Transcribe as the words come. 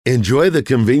Enjoy the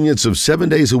convenience of 7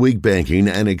 days a week banking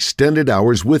and extended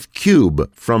hours with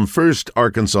Cube from First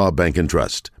Arkansas Bank and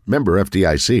Trust. Member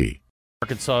FDIC.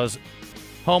 Arkansas's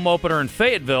home opener in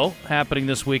Fayetteville happening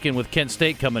this weekend with Kent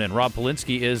State coming in. Rob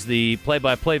Polinsky is the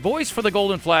play-by-play voice for the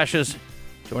Golden Flashes,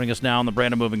 joining us now on the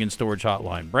Brandon Moving and Storage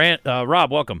Hotline.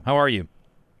 Rob, welcome. How are you?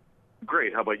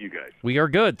 Great. How about you guys? We are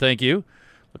good, thank you.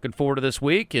 Looking forward to this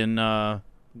week and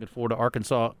looking forward to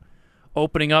Arkansas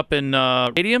opening up in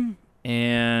stadium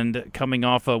and coming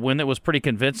off a win that was pretty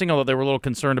convincing, although they were a little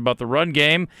concerned about the run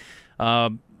game.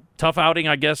 Tough outing,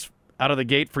 I guess, out of the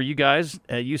gate for you guys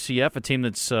at UCF, a team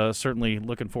that's certainly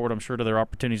looking forward, I'm sure, to their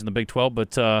opportunities in the Big 12.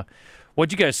 But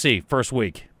what'd you guys see first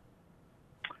week?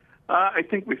 I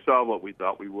think we saw what we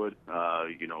thought we would.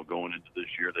 Going into this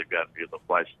year, the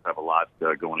Flashes have a lot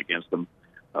going against them.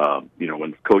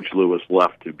 When Coach Lewis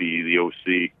left to be the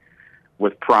OC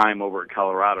with Prime over at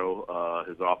Colorado,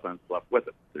 his offense left with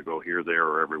him to go here, there,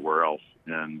 or everywhere else.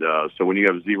 And so when you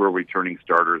have 0 returning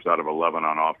starters out of 11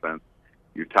 on offense,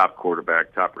 your top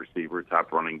quarterback, top receiver,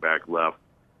 top running back left,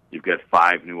 you've got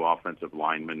 5 new offensive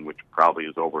linemen, which probably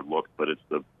is overlooked, but it's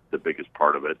the biggest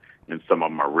part of it. And some of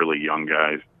them are really young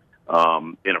guys.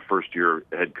 In a first-year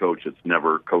head coach that's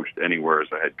never coached anywhere as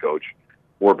a head coach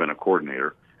or been a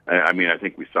coordinator. I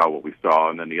think we saw what we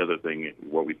saw, and then the other thing,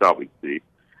 what we thought we'd see.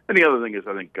 And the other thing is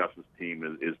I think Gus's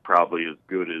team is probably as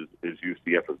good as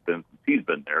UCF has been since he's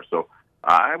been there. So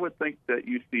I would think that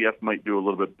UCF might do a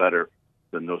little bit better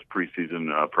than those preseason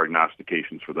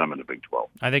prognostications for them in the Big 12.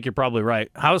 I think you're probably right.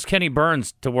 How's Kenny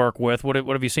Burns to work with? What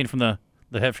have you seen from the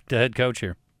head coach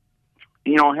here?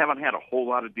 I haven't had a whole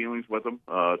lot of dealings with them.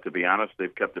 To be honest,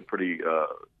 they've kept it pretty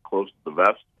close to the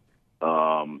vest.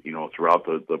 Throughout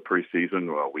the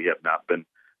preseason, we have not been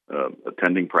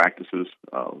attending practices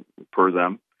per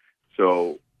them.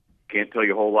 So can't tell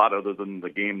you a whole lot other than the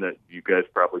game that you guys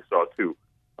probably saw too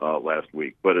last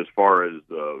week. But as far as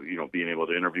being able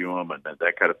to interview him and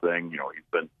that kind of thing,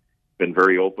 he's been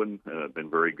very open, been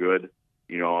very good.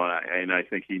 And I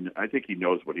think he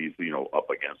knows what he's up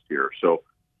against here. So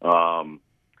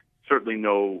certainly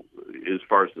no, as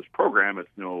far as this program, it's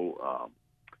no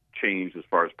change as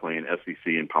far as playing SEC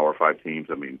and Power 5 teams.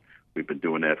 I mean, we've been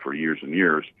doing that for years and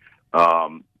years.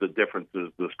 The difference is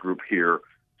this group here,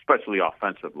 especially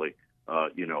offensively,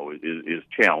 is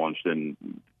challenged. And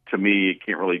to me, you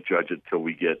can't really judge it till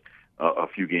we get a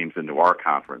few games into our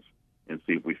conference and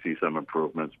see if we see some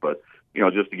improvements. But,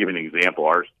 just to give you an example,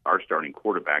 our starting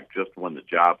quarterback just won the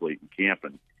job late in camp,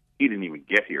 and he didn't even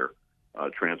get here,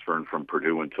 transferring from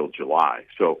Purdue until July.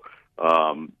 So,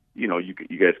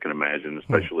 you guys can imagine,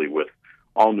 especially with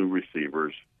all new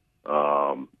receivers,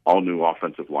 all new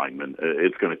offensive linemen,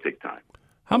 it's going to take time.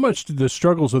 How much did the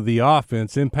struggles of the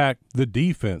offense impact the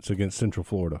defense against Central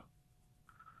Florida?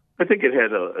 I think it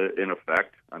had an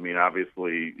effect. I mean,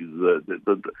 obviously,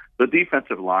 the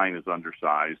defensive line is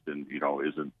undersized, and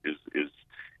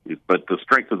but the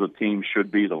strength of the team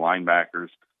should be the linebackers,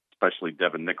 especially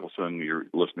Devin Nicholson. Your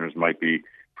listeners might be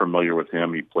familiar with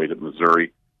him. He played at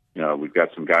Missouri. We've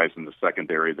got some guys in the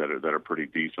secondary that are pretty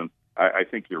decent. I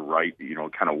think you're right.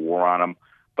 Kind of wore on them.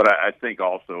 But I think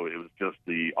also it was just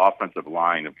the offensive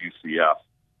line of UCF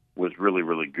was really,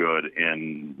 really good.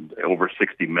 And over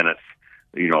 60 minutes,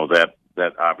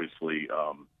 that obviously,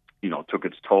 took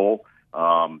its toll.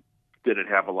 Did it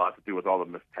have a lot to do with all the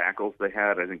missed tackles they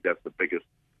had? I think that's the biggest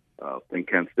thing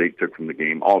Kent State took from the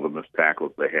game, all the missed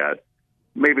tackles they had.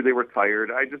 Maybe they were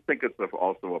tired. I just think it's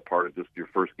also a part of just your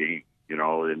first game,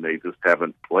 and they just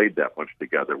haven't played that much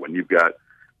together. When you've got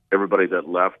everybody that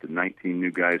left and 19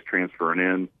 new guys transferring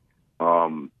in,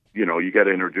 you got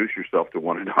to introduce yourself to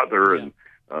one another, and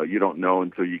you don't know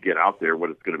until you get out there what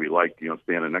it's going to be like,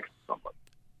 standing next to somebody.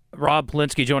 Rob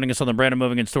Polinsky joining us on the Brandon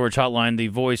Moving and Storage Hotline, the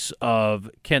voice of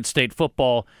Kent State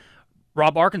football.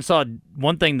 Rob, Arkansas,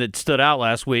 one thing that stood out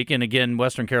last week, and again,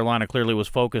 Western Carolina clearly was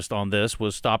focused on this,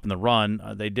 was stopping the run.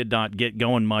 They did not get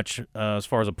going much as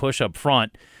far as a push up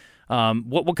front.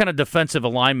 What kind of defensive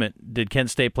alignment did Kent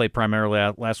State play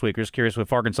primarily last week? I'm just curious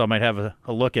if Arkansas might have a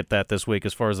look at that this week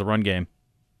as far as the run game.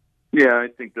 Yeah, I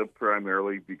think they'll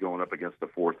primarily be going up against the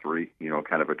 4-3,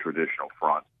 kind of a traditional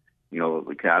front.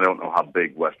 I don't know how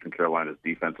big Western Carolina's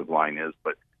defensive line is,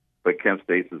 but Kent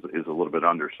State is a little bit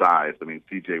undersized. I mean,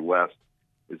 C.J. West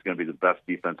is going to be the best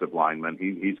defensive lineman.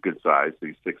 He's good size.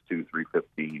 He's 6'2",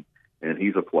 315, and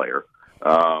he's a player.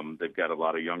 They've got a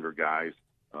lot of younger guys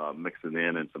mixing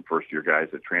in and some first-year guys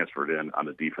that transferred in on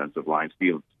the defensive line.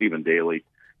 Stephen Daly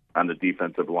on the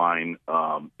defensive line,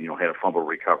 had a fumble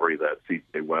recovery that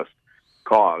C.J. West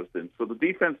caused. And so the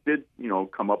defense did,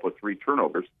 come up with 3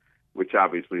 turnovers, which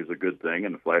obviously is a good thing,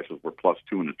 and the Flashes were +2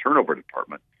 in the turnover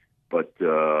department. but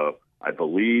I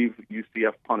believe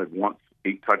UCF punted once,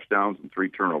 8 touchdowns and 3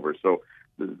 turnovers. So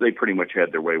they pretty much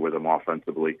had their way with them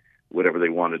offensively, whatever they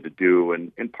wanted to do.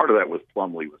 And part of that was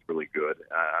Plumlee was really good.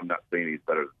 I'm not saying he's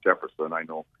better than Jefferson. I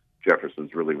know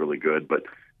Jefferson's really, really good. But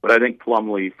I think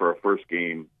Plumlee, for a first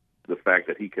game, the fact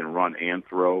that he can run and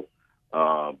throw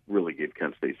really gave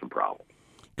Kent State some problems.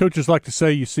 Coaches like to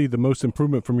say you see the most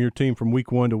improvement from your team from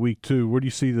week 1 to week 2. Where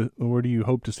do you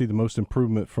hope to see the most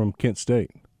improvement from Kent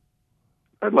State?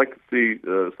 I'd like to see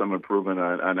some improvement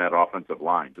on that offensive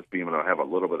line, just being able to have a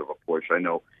little bit of a push. I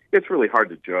know it's really hard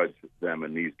to judge them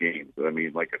in these games. I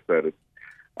mean, like I said,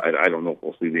 I don't know if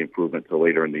we'll see the improvement till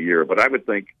later in the year, but I would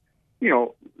think,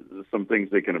 some things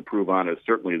they can improve on is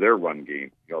certainly their run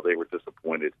game. They were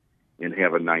disappointed in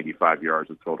having 95 yards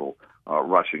of total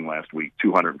rushing last week,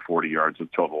 240 yards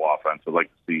of total offense. I'd like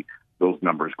to see those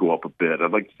numbers go up a bit.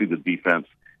 I'd like to see the defense,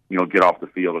 get off the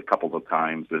field a couple of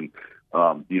times and,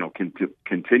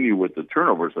 continue with the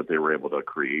turnovers that they were able to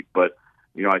create. But,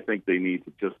 I think they need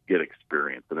to just get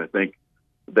experience. And I think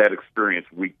that experience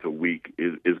week to week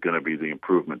is going to be the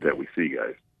improvement that we see,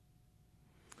 guys.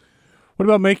 What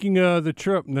about making the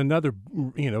trip another,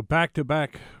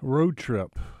 back-to-back road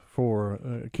trip for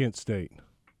Kent State?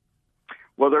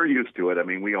 Well, they're used to it. I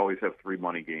mean, we always have 3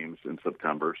 money games in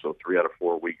September, so 3 out of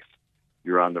 4 weeks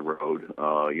you're on the road.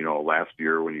 Last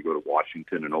year when you go to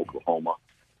Washington and Oklahoma,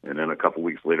 and then a couple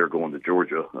weeks later going to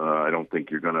Georgia, I don't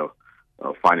think you're going to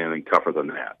find anything tougher than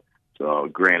that. So,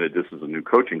 granted, this is a new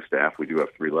coaching staff. We do have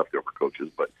 3 leftover coaches,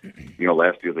 but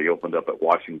last year they opened up at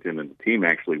Washington, and the team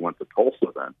actually went to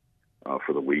Tulsa then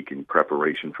for the week in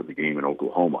preparation for the game in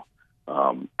Oklahoma.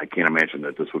 I can't imagine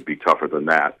that this would be tougher than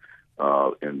that,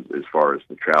 and as far as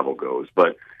the travel goes.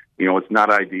 But it's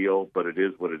not ideal, but it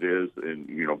is what it is. And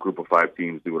group of 5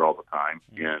 teams do it all the time,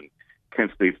 and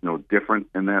Kent State's no different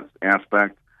in that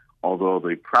aspect. Although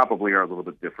they probably are a little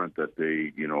bit different that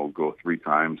they, go 3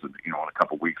 times, and, in a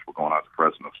couple of weeks we're going out to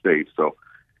Fresno State. So,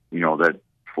 that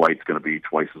flight's going to be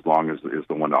twice as long as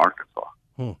the one to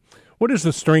Arkansas. What is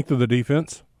the strength of the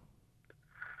defense?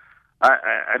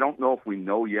 I don't know if we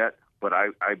know yet, but I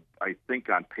think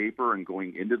on paper and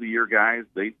going into the year, guys,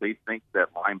 they think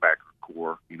that linebacker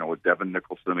core, with Devin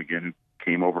Nicholson, again, who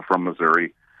came over from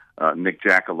Missouri, Nick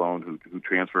Jackalone, who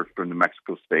transferred from New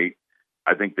Mexico State,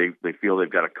 I think they feel they've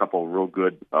got a couple real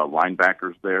good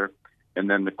linebackers there. And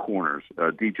then the corners.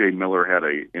 DJ Miller had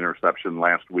an interception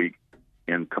last week,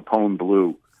 and Capone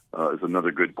Blue is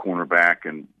another good cornerback.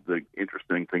 And the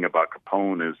interesting thing about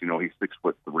Capone is, he's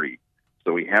 6'3",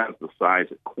 so he has the size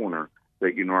at corner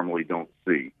that you normally don't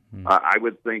see. I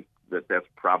would think that that's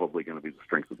probably going to be the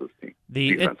strength of this team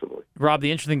defensively. Rob, the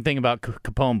interesting thing about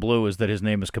Capone Blue is that his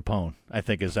name is Capone, I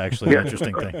think is actually an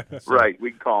interesting thing. So. Right.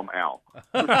 We can call him Al.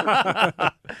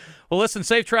 Well, listen,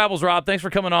 safe travels, Rob. Thanks for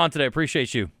coming on today.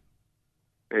 Appreciate you.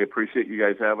 Hey, appreciate you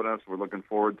guys having us. We're looking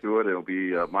forward to it. It'll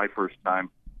be my first time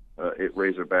at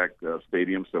Razorback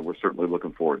Stadium, so we're certainly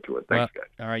looking forward to it. Thanks, guys.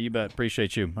 All right, you bet.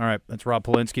 Appreciate you. All right, that's Rob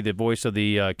Polinsky, the voice of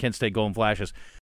the Kent State Golden Flashes.